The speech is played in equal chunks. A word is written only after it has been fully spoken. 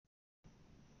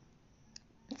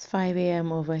It's 5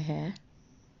 a.m. over here,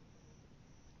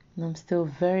 and I'm still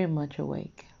very much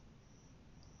awake.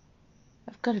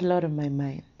 I've got a lot on my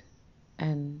mind,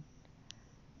 and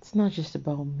it's not just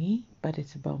about me, but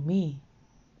it's about me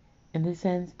in the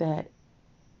sense that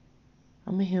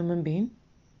I'm a human being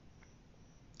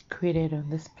created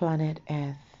on this planet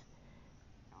Earth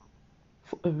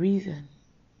for a reason.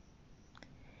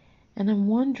 And I'm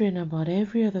wondering about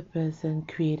every other person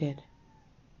created.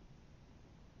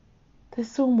 There's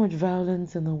so much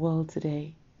violence in the world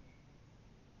today.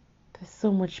 There's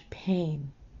so much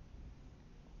pain.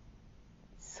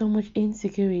 So much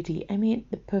insecurity. I mean,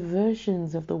 the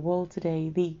perversions of the world today,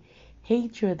 the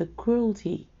hatred, the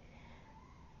cruelty.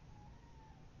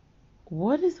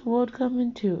 What is the world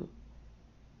coming to?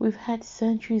 We've had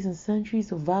centuries and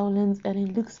centuries of violence, and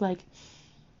it looks like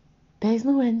there's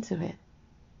no end to it.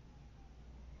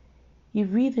 You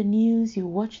read the news, you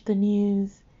watch the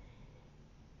news,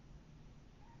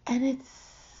 and it's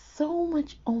so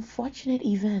much unfortunate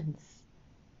events,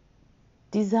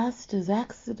 disasters,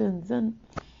 accidents, and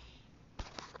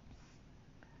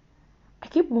I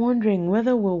keep wondering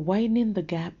whether we're widening the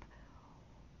gap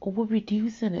or we're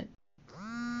reducing it.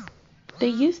 There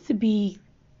used to be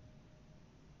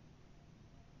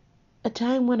a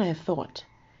time when I thought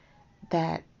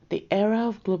that the era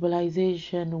of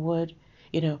globalization would,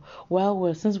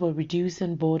 since we're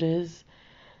reducing borders,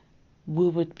 we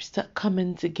would start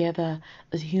coming together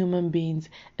as human beings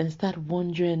and start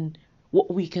wondering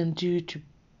what we can do to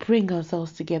bring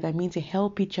ourselves together. I mean, to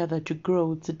help each other to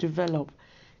grow, to develop,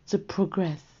 to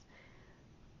progress.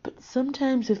 But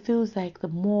sometimes it feels like the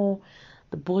more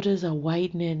the borders are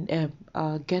widening,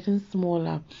 are getting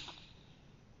smaller,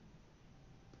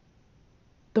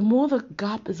 the more the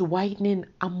gap is widening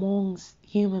amongst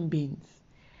human beings.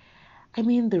 I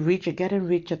mean, the rich are getting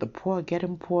richer, the poor are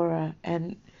getting poorer,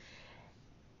 and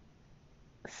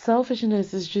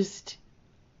selfishness is just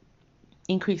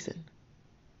increasing.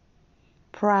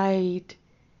 Pride,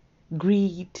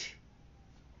 greed.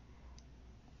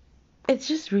 It's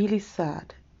just really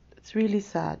sad. It's really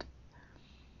sad.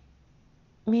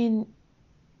 I mean,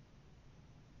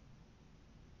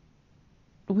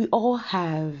 we all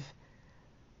have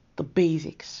the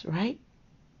basics, right?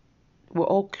 We're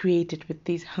all created with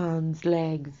these hands,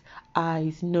 legs,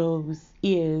 eyes, nose,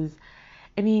 ears.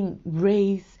 I mean,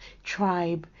 race,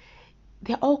 tribe,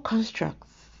 they're all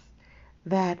constructs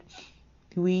that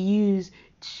we use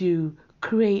to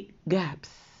create gaps,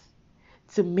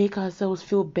 to make ourselves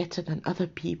feel better than other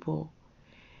people,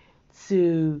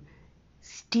 to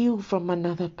steal from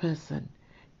another person,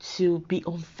 to be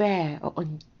unfair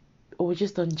or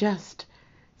just unjust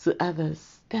to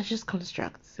others. They're just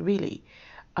constructs, really.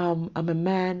 I'm a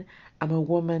man, I'm a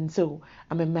woman, so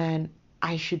I'm a man,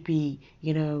 I should be,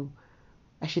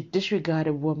 I should disregard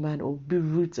a woman or be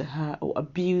rude to her or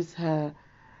abuse her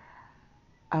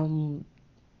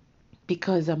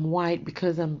because I'm white,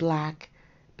 because I'm black,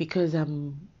 because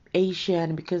I'm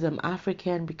Asian, because I'm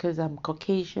African, because I'm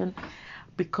Caucasian,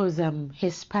 because I'm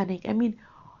Hispanic. I mean,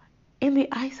 in the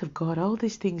eyes of God, all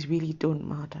these things really don't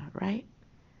matter, right?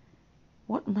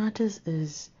 What matters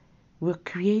is we're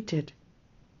created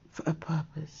for a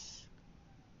purpose.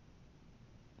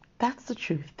 That's the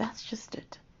truth. That's just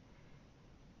it.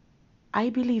 I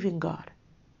believe in God.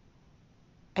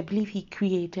 I believe He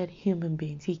created human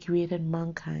beings. He created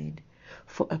mankind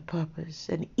for a purpose.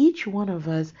 And each one of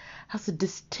us has a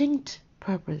distinct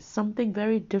purpose, something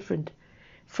very different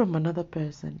from another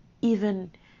person.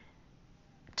 Even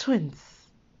twins.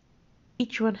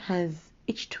 Each twin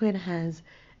has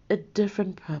a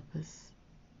different purpose.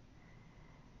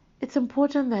 It's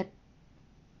important that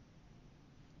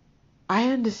I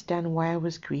understand why I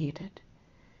was created.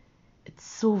 It's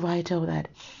so vital that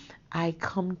I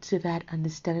come to that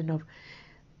understanding of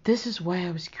this is why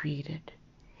I was created.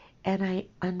 And I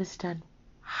understand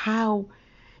how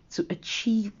to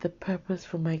achieve the purpose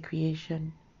for my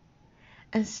creation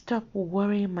and stop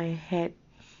worrying my head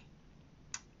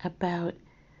about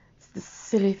the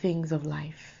silly things of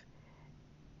life.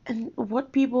 And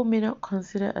what people may not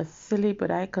consider as silly, but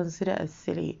I consider as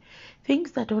silly.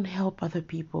 Things that don't help other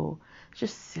people,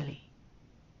 just silly.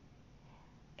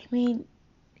 I mean,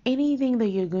 anything that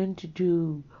you're going to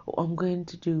do or I'm going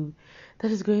to do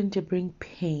that is going to bring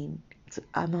pain to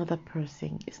another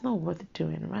person, it's not worth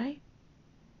doing, right?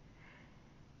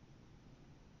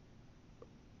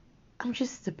 I'm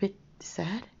just a bit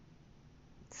sad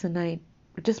tonight,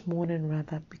 this morning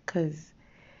rather, because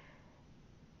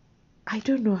I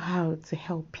don't know how to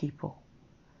help people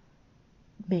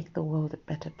make the world a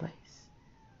better place.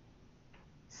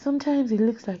 Sometimes it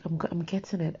looks like I'm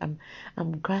getting it.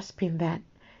 I'm grasping that,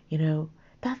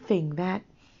 that thing, that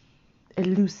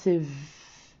elusive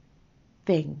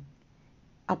thing,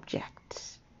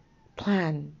 object,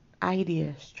 plan,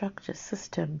 idea, structure,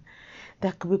 system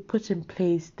that could be put in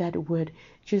place that would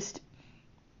just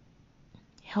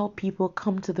help people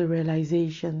come to the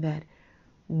realization that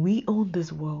we own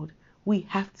this world. We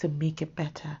have to make it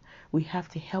better. We have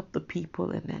to help the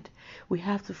people in it. We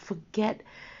have to forget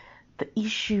the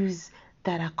issues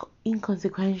that are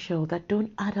inconsequential, that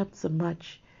don't add up so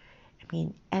much.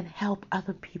 And help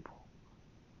other people.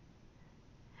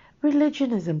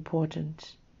 Religion is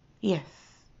important, yes,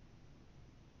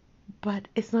 but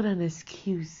it's not an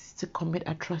excuse to commit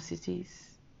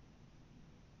atrocities.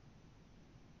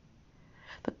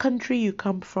 The country you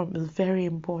come from is very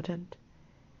important,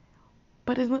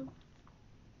 but it's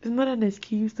not an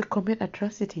excuse to commit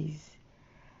atrocities.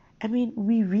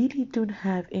 We really don't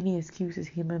have any excuse as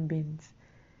human beings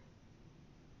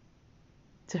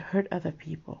to hurt other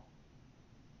people.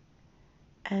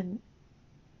 And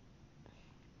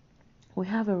we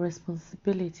have a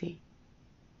responsibility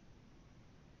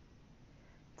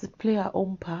to play our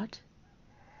own part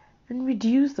and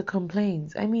reduce the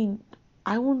complaints.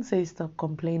 I won't say stop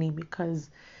complaining, because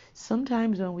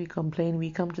sometimes when we complain,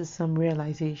 we come to some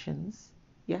realizations.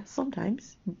 Yeah,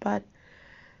 sometimes, but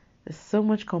there's so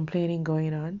much complaining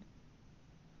going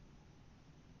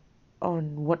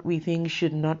on what we think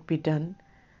should not be done,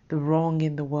 the wrong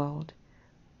in the world.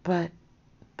 But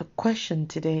the question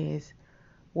today is,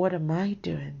 what am I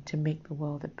doing to make the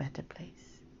world a better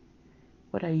place?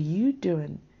 What are you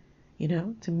doing,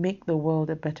 to make the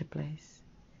world a better place?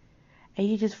 Are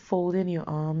you just folding your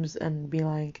arms and be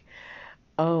like,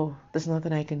 oh, there's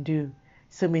nothing I can do.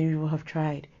 So many people have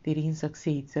tried. They didn't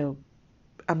succeed. So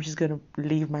I'm just going to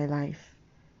live my life,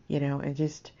 and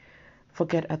just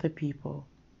forget other people.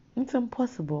 It's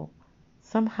impossible.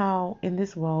 Somehow in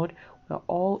this world, we're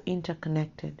all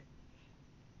interconnected.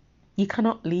 You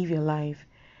cannot live your life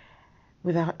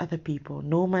without other people.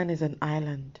 No man is an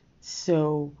island.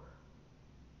 So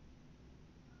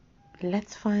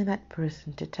let's find that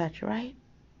person to touch, right?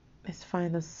 Let's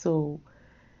find a soul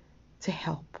to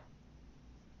help.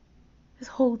 Let's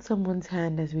hold someone's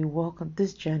hand as we walk on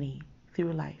this journey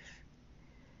through life.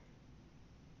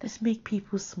 Let's make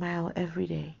people smile every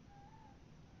day.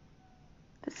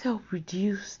 Let's help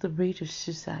reduce the rate of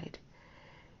suicide.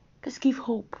 Let's give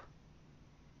hope.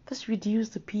 Let's reduce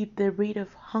the rate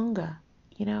of hunger.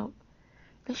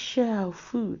 Let's share our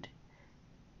food.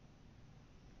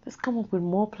 Let's come up with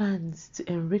more plans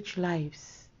to enrich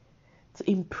lives, to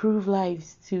improve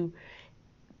lives, to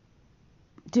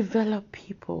develop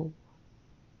people.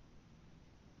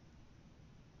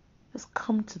 Let's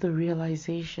come to the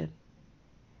realization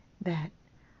that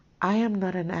I am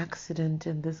not an accident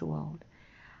in this world.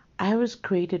 I was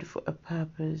created for a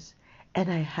purpose,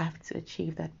 and I have to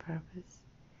achieve that purpose.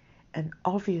 And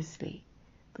obviously,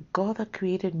 the God that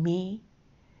created me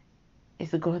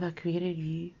is the God that created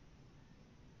you.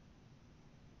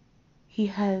 He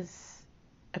has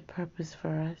a purpose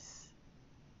for us.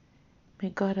 May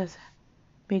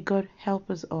God help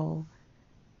us all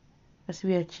as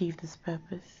we achieve this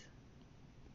purpose.